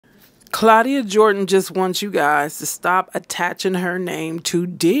Claudia Jordan just wants you guys to stop attaching her name to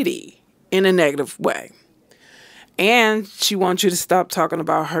Diddy in a negative way. And she wants you to stop talking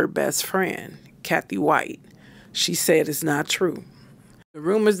about her best friend, Cathy White. She said it's not true. The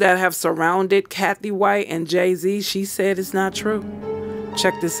rumors that have surrounded Cathy White and Jayz, she said it's not true.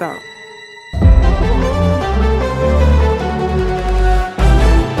 Check this out.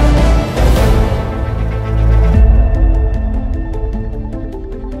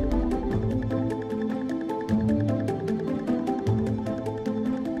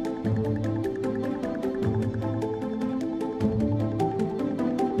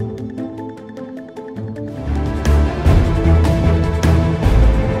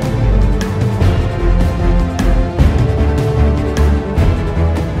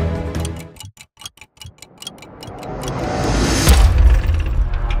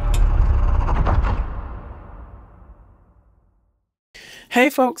 Hey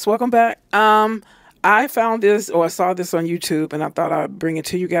folks, welcome back. I found this, or I saw this on YouTube, and I thought I'd bring it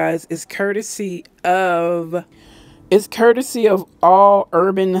to you guys. It's courtesy of All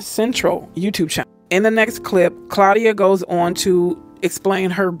Urban Central YouTube channel. In the next clip, Claudia goes on to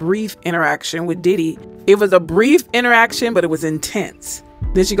explain her brief interaction with Diddy. It was a brief interaction, but it was intense.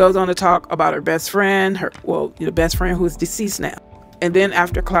 Then she goes on to talk about her best friend, the best friend who is deceased now. And then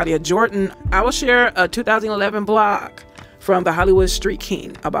after Claudia Jordan, I will share a 2011 blog from the Hollywood Street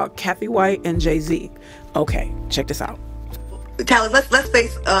King about Cathy White and Jayz. Okay, check this out. Callie, let's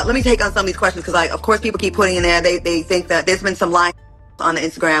face. Let me take on some of these questions because, of course, people keep putting in there. They think that there's been some lying on the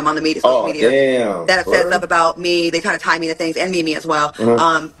Instagram, on the media, social media, that have said stuff about me. They try to tie me to things, and me as well.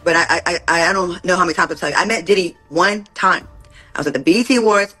 But I don't know how many times I'll tell you. I met Diddy one time. I was at the BET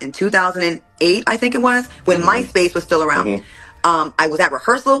Awards in 2008, I think it was, when MySpace was still around. I was at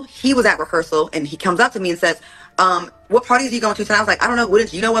rehearsal. He was at rehearsal, and he comes up to me and says, what parties are you going to tonight? I was like, I don't know.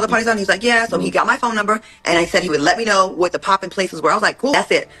 Do you know what the parties are? And he's like, yeah. So he got my phone number, and I said he would let me know what the popping places were. I was like, cool. That's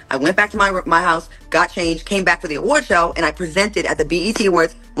it. I went back to my house, got changed, came back for the award show, and I presented at the BET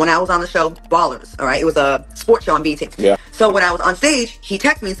Awards when I was on the show Ballers. All right, it was a sports show on BET. Yeah. So when I was on stage, he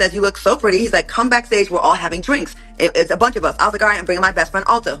texted me and says, "You look so pretty." He's like, "Come backstage. We're all having drinks." It's a bunch of us. I was like, all right, I'm bringing my best friend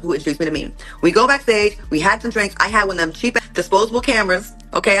Alta, who introduced me to me. We go backstage. We had some drinks. I had one of them cheap disposable cameras.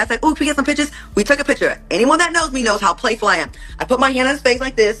 Okay, I said, "Oh, can we get some pictures?" We took a picture. Anyone that knows me knows how playful I am. I put my hand on his face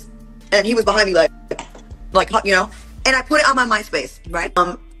like this, and he was behind me like, you know, and I put it on my MySpace, right?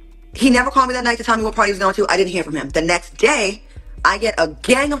 He never called me that night to tell me what party he was going to. I didn't hear from him. The next day, I get a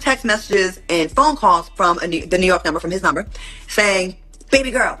gang of text messages and phone calls from the New York number, from his number, saying,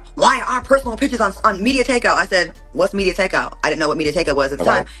 "Baby girl, why are our personal pictures on media takeout?" I said, "What's media takeout?" I didn't know what media takeout was at the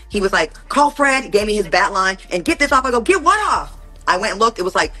time. He was like, "Call Fred," gave me his bat line, and get this off. I go, "Get what off?" I went and looked. It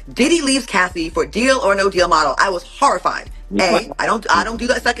was like, Diddy leaves Cathy for Deal or No Deal model. I was horrified. A, I don't do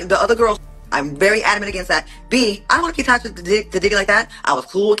that second, the other girls. I'm very adamant against that. B, I don't want to keep attached to Diddy like that. I was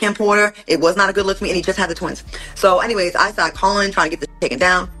cool with Kim Porter. It was not a good look to me, and he just had the twins. So anyways, I started calling, trying to get this taken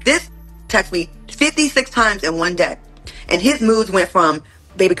down. This texted me 56 times in one day. And his moods went from,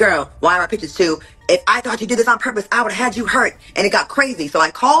 "Baby girl, why are our pictures too? If I thought you did this on purpose, I would have had you hurt." And it got crazy. So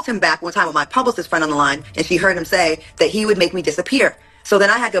I called him back one time with my publicist friend on the line, and she heard him say that he would make me disappear. So then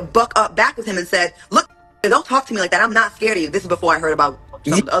I had to buck up back with him and said, "Look, don't talk to me like that. I'm not scared of you." This is before I heard about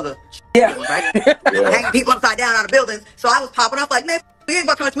some of the other right? Hanging people upside down out of buildings. So I was popping off like, "Man, you ain't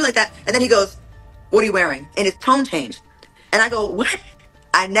about to talk to me like that." And then he goes, "What are you wearing?" And his tone changed. And I go, "What?"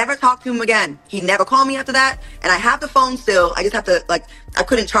 I never talked to him again. He never called me after that. And I have the phone still. I just have to, I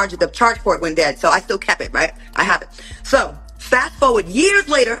couldn't charge it. The charge port went dead. So I still kept it, right? I have it. So fast forward years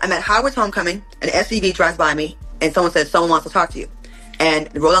later, I'm at Howard's homecoming. An SUV drives by me. And someone says, "Someone wants to talk to you." And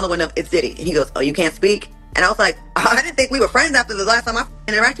roll down the window. It's Diddy. And he goes, "Oh, you can't speak?" And I was like, "I didn't think we were friends after the last time I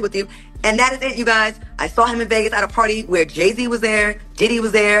interacted with you." And that is it, you guys. I saw him in Vegas at a party where Jayz was there, Diddy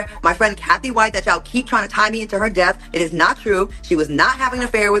was there, my friend Cathy White, that y'all keep trying to tie me into her death. It is not true. She was not having an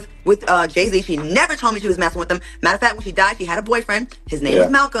affair with Jayz. She never told me she was messing with him. Matter of fact, when she died, she had a boyfriend. His name was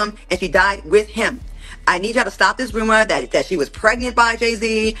Malcolm, and she died with him. I need y'all to stop this rumor that she was pregnant by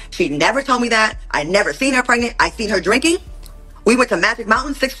Jayz. She never told me that. I never seen her pregnant. I seen her drinking. We went to Magic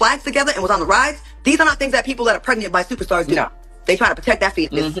Mountain, Six Flags together, and was on the rides. These are not things that people that are pregnant by superstars do. No. They try to protect that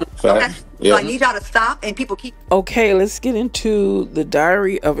fetus. Okay? So I need y'all to stop, and people keep... Okay, let's get into the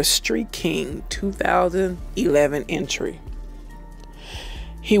Diary of a Street King 2011 entry.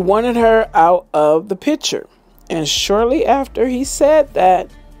 He wanted her out of the picture, and shortly after he said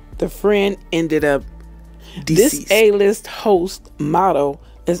that, the friend ended up deceased. This A-list host model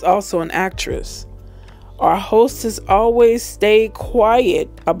is also an actress. Our host has always stayed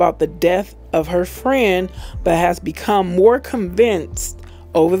quiet about the death of her friend, but has become more convinced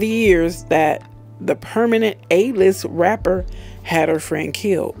over the years that the permanent A-list rapper had her friend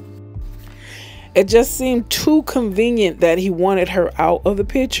killed. It just seemed too convenient that he wanted her out of the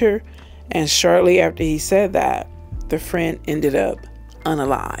picture, and shortly after he said that, the friend ended up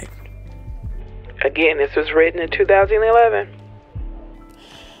unalived. Again, this was written in 2011.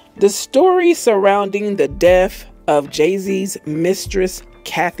 The story surrounding the death of Jayz's mistress,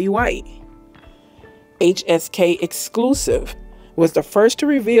 Cathy White, HSK exclusive, was the first to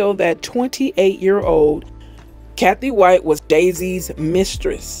reveal that 28-year-old Cathy White was Jayz's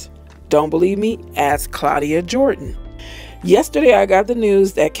mistress. Don't believe me? Ask Claudia Jordan. Yesterday, I got the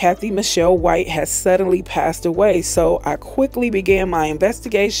news that Cathy Michelle White has suddenly passed away, so I quickly began my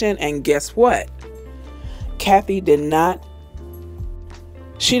investigation, and guess what? Cathy did not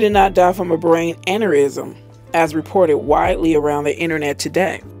die from a brain aneurysm, as reported widely around the internet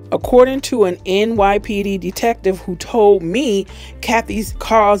today. According to an NYPD detective who told me Cathy's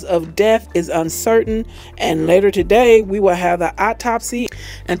cause of death is uncertain, and later today we will have the autopsy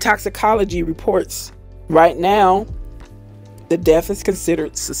and toxicology reports. Right now, the death is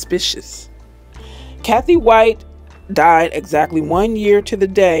considered suspicious. Cathy White died exactly 1 year to the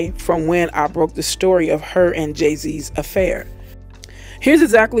day from when I broke the story of her and Jay-Z's affair. Here's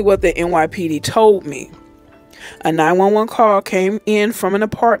exactly what the NYPD told me. A 911 call came in from an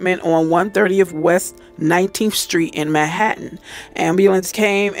apartment on 130th West 19th Street in Manhattan. Ambulance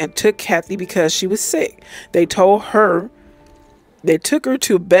came and took Cathy because she was sick. They took her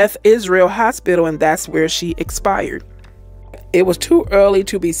to Beth Israel Hospital, and that's where she expired. It was too early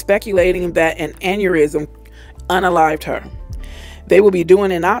to be speculating that an aneurysm unalived her. They will be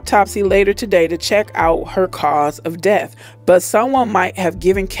doing an autopsy later today to check out her cause of death, but someone might have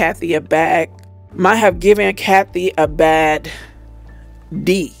given Cathy a bad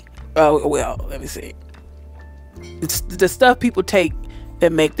D. Oh, well, let me see. It's the stuff people take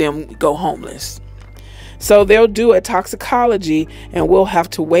that make them go homeless. So they'll do a toxicology, and we'll have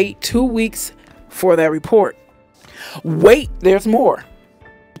to wait 2 weeks for that report. Wait, there's more.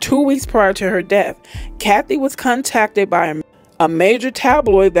 2 weeks prior to her death, Cathy was contacted by a major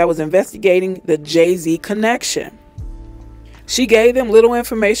tabloid that was investigating the Jay-Z connection. She gave them little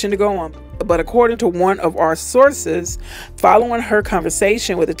information to go on, but according to one of our sources, following her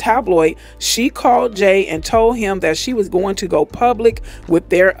conversation with the tabloid, she called Jay and told him that she was going to go public with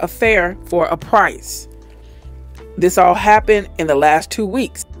their affair for a price. This all happened in the last 2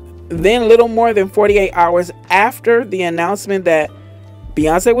 weeks. Then, little more than 48 hours after the announcement that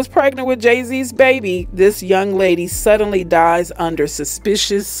Beyonce was pregnant with Jay-Z's baby, this young lady suddenly dies under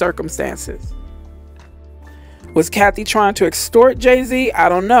suspicious circumstances. Was Cathy trying to extort Jay-Z? I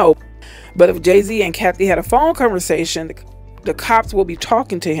don't know. But if Jay-Z and Cathy had a phone conversation, the cops will be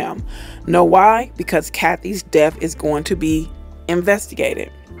talking to him. Know why? Because Cathy's death is going to be investigated.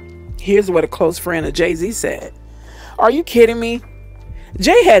 Here's what a close friend of Jay-Z said. Are you kidding me?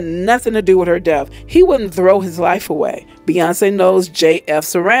 Jay had nothing to do with her death. He wouldn't throw his life away. Beyonce knows Jay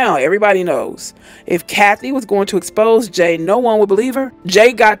F's around. Everybody knows. If Cathy was going to expose Jay, no one would believe her.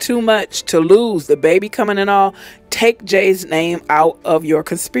 Jay got too much to lose, the baby coming and all. Take Jay's name out of your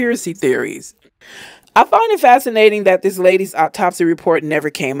conspiracy theories. I find it fascinating that this lady's autopsy report never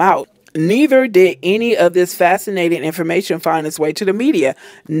came out. Neither did any of this fascinating information find its way to the media,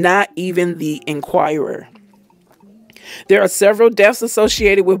 not even the Inquirer. There are several deaths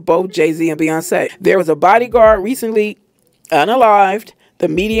associated with both Jay-Z and Beyonce. There was a bodyguard recently unalived. The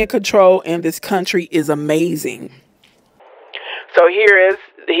media control in this country is amazing. So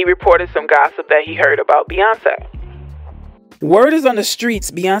he reported some gossip that he heard about Beyonce. Word is on the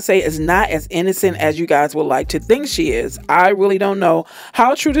streets, Beyonce is not as innocent as you guys would like to think she is. I really don't know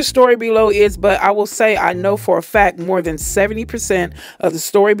how true the story below is, but I will say I know for a fact more than 70% of the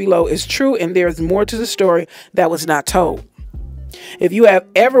story below is true, and there's more to the story that was not told. If you have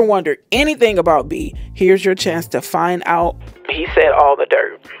ever wondered anything about B, here's your chance to find out. He said all the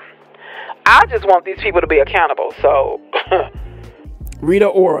dirt. I just want these people to be accountable, so... Rita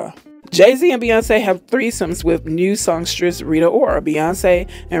Ora. Jay-Z and Beyonce have threesomes with new songstress Rita Ora. Beyonce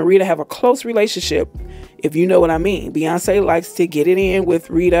and Rita have a close relationship, if you know what I mean. Beyonce likes to get it in with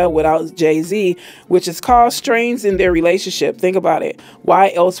Rita without Jay-Z, which has caused strains in their relationship. Think about it.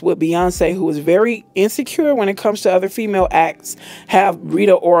 Why else would Beyonce, who is very insecure when it comes to other female acts, have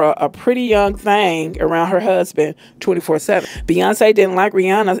Rita Ora, a pretty young thing, around her husband 24/7? Beyonce didn't like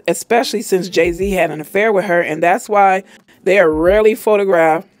Rihanna, especially since Jay-Z had an affair with her, and that's why they are rarely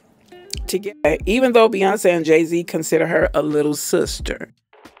photographed together, even though Beyonce and Jay-Z consider her a little sister.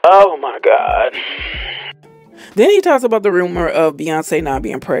 Oh my God. Then he talks about the rumor of Beyonce not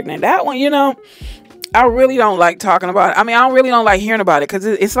being pregnant. That one, I really don't like talking about it. I mean, I really don't like hearing about it because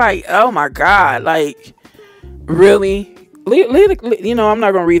it's like, oh my God, like, really? You know, I'm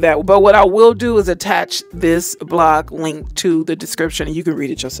not going to read that. But what I will do is attach this blog link to the description and you can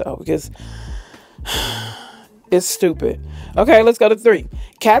read it yourself because it's stupid. Okay, let's go to 3.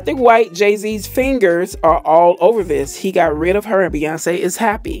 Cathy White, Jay-Z's fingers are all over this. He got rid of her and Beyonce is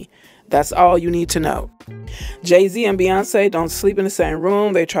happy. That's all you need to know. Jay-Z and Beyonce don't sleep in the same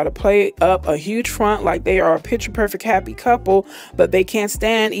room. They try to play up a huge front like they are a picture-perfect happy couple, but they can't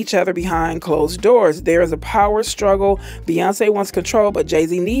stand each other behind closed doors. There is a power struggle. Beyonce wants control, but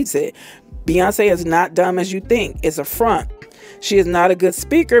Jay-Z needs it. Beyonce is not dumb as you think. It's a front. She is not a good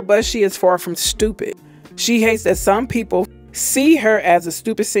speaker, but she is far from stupid. She hates that some people see her as a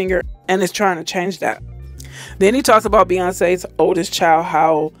stupid singer and is trying to change that. Then he talks about Beyonce's oldest child,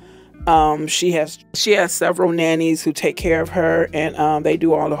 how she has several nannies who take care of her and they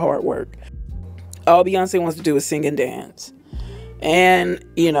do all the hard work. All Beyonce wants to do is sing and dance. And,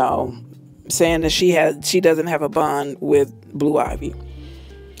 you know, saying that she doesn't have a bond with Blue Ivy.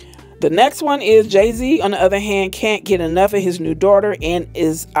 The next one is Jay-Z, on the other hand, can't get enough of his new daughter and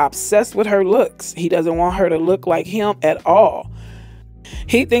is obsessed with her looks. He doesn't want her to look like him at all.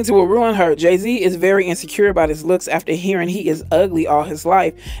 He thinks it will ruin her. Jay-Z is very insecure about his looks after hearing he is ugly all his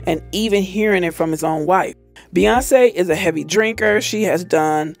life and even hearing it from his own wife. Beyonce is a heavy drinker. She has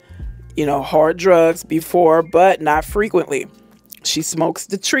done, you know, hard drugs before, but not frequently. She smokes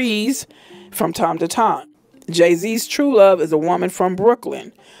the trees from time to time. Jay-Z's true love is a woman from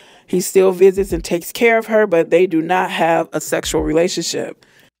Brooklyn. He still visits and takes care of her, but they do not have a sexual relationship.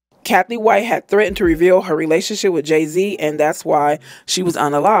 Cathy White had threatened to reveal her relationship with Jay-Z, and that's why she was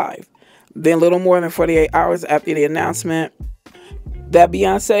unalive. Then, little more than 48 hours after the announcement that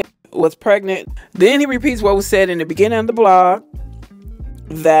Beyonce was pregnant, then he repeats what was said in the beginning of the blog,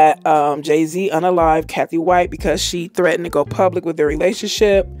 that Jay-Z unalived Cathy White because she threatened to go public with their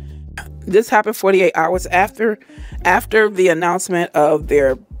relationship. This happened 48 hours after the announcement of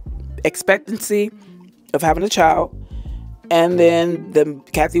their expectancy of having a child. And then the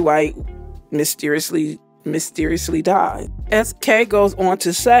Cathy White mysteriously died. SK goes on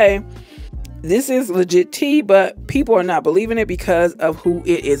to say, this is legit tea, but people are not believing it because of who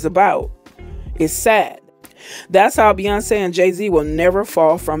it is about. It's sad. That's how Beyonce and Jay-Z will never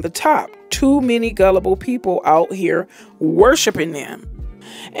fall from the top. Too many gullible people out here worshiping them.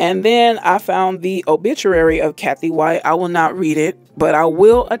 And then I found the obituary of Cathy White. I will not read it, but I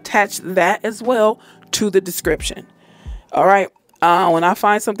will attach that as well to the description. All right. When I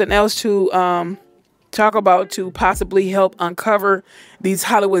find something else to talk about to possibly help uncover these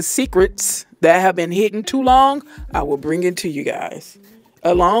Hollywood secrets that have been hidden too long, I will bring it to you guys,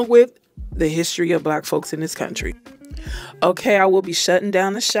 along with the history of Black folks in this country. Okay, I will be shutting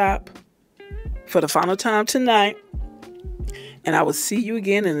down the shop for the final time tonight, and I will see you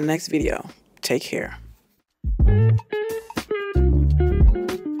again in the next video. Take care.